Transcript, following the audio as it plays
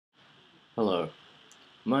Hello,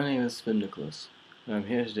 my name is Finn Nicholas, and I'm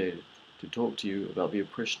here today to talk to you about the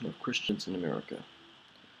oppression of Christians in America.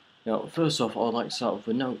 Now, first off, I'd like to start with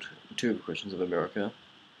a note to the Christians of America.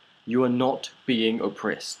 You are not being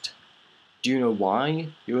oppressed. Do you know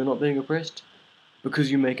why you are not being oppressed? Because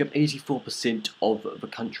you make up 84% of the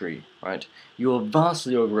country, right? You are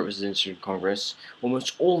vastly overrepresented in Congress.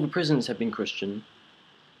 Almost all the presidents have been Christian,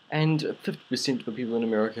 and 50% of the people in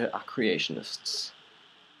America are creationists.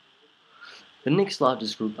 The next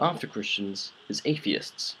largest group after Christians is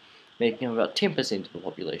atheists, making up about 10% of the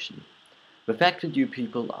population. The fact that you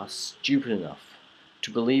people are stupid enough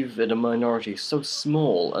to believe that a minority so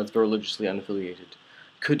small as the religiously unaffiliated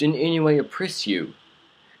could in any way oppress you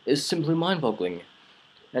is simply mind-boggling.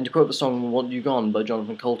 And to quote the song Want You Gone by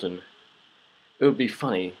Jonathan Colton, it would be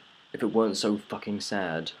funny if it weren't so fucking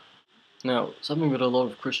sad. Now, something that a lot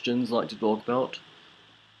of Christians like to talk about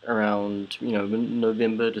around,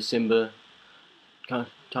 November, December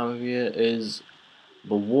time of year is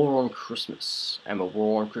the war on Christmas and the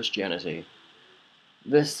war on Christianity.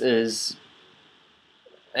 This is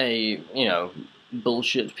a,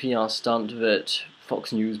 bullshit PR stunt that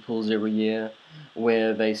Fox News pulls every year,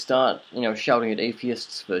 where they start, shouting at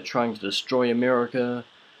atheists for trying to destroy America,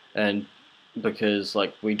 and because,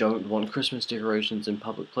 we don't want Christmas decorations in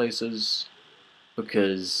public places,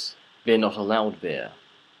 because they're not allowed there.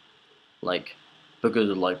 Because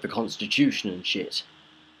of, the Constitution and shit.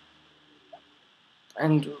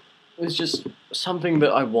 And it's just something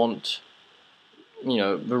that I want,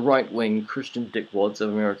 the right-wing Christian dickwads of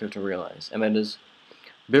America to realize, and that is,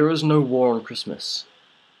 there is no war on Christmas.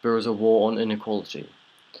 There is a war on inequality.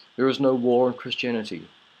 There is no war on Christianity.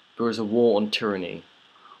 There is a war on tyranny.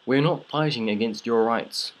 We are not fighting against your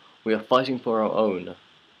rights. We are fighting for our own.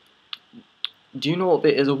 Do you know what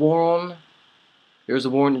there is a war on? There is a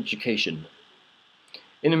war on education.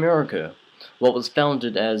 In America, what was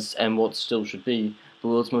founded as, and what still should be, the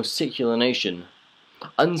world's most secular nation,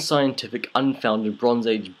 unscientific, unfounded Bronze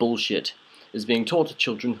Age bullshit is being taught to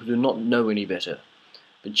children who do not know any better.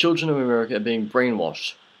 The children of America are being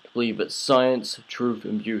brainwashed to believe that science, truth,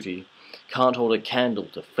 and beauty can't hold a candle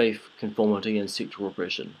to faith, conformity, and sexual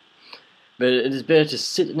repression. That it is better to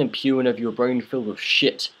sit in a pew and have your brain filled with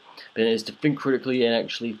shit than it is to think critically and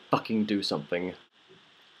actually fucking do something.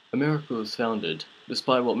 America was founded,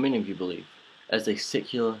 despite what many of you believe, as a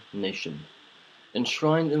secular nation.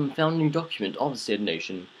 Enshrined in the founding document of said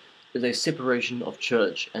nation is a separation of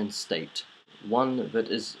church and state, one that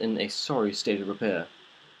is in a sorry state of repair.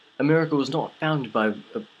 America was not founded by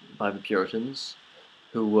the Puritans,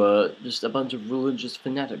 who were just a bunch of religious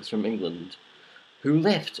fanatics from England, who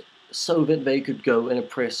left so that they could go and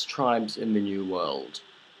oppress tribes in the New World.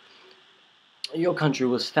 Your country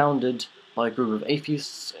was founded by a group of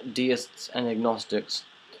atheists, deists, and agnostics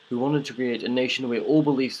who wanted to create a nation where all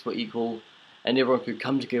beliefs were equal and everyone could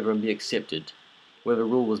come together and be accepted, where the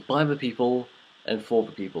rule was by the people and for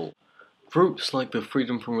the people. Groups like the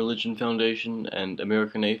Freedom from Religion Foundation and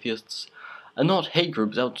American Atheists are not hate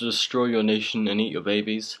groups out to destroy your nation and eat your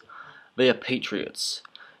babies. They are patriots.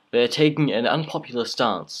 They are taking an unpopular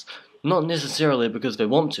stance, not necessarily because they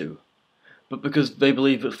want to, but because they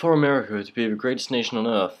believe that for America to be the greatest nation on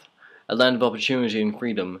earth, a land of opportunity and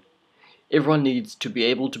freedom, everyone needs to be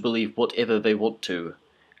able to believe whatever they want to,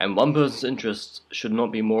 and one person's interests should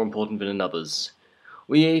not be more important than another's.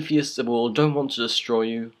 We atheists of the world don't want to destroy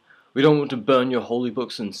you. We don't want to burn your holy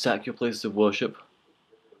books and sack your places of worship.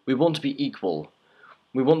 We want to be equal.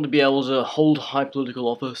 We want to be able to hold high political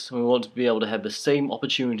office, and we want to be able to have the same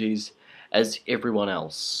opportunities as everyone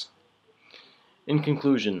else. In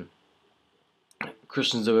conclusion,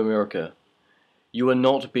 Christians of America, you are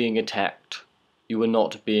not being attacked. You are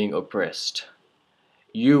not being oppressed.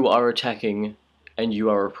 You are attacking, and you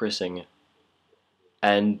are oppressing.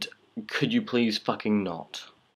 And could you please fucking not?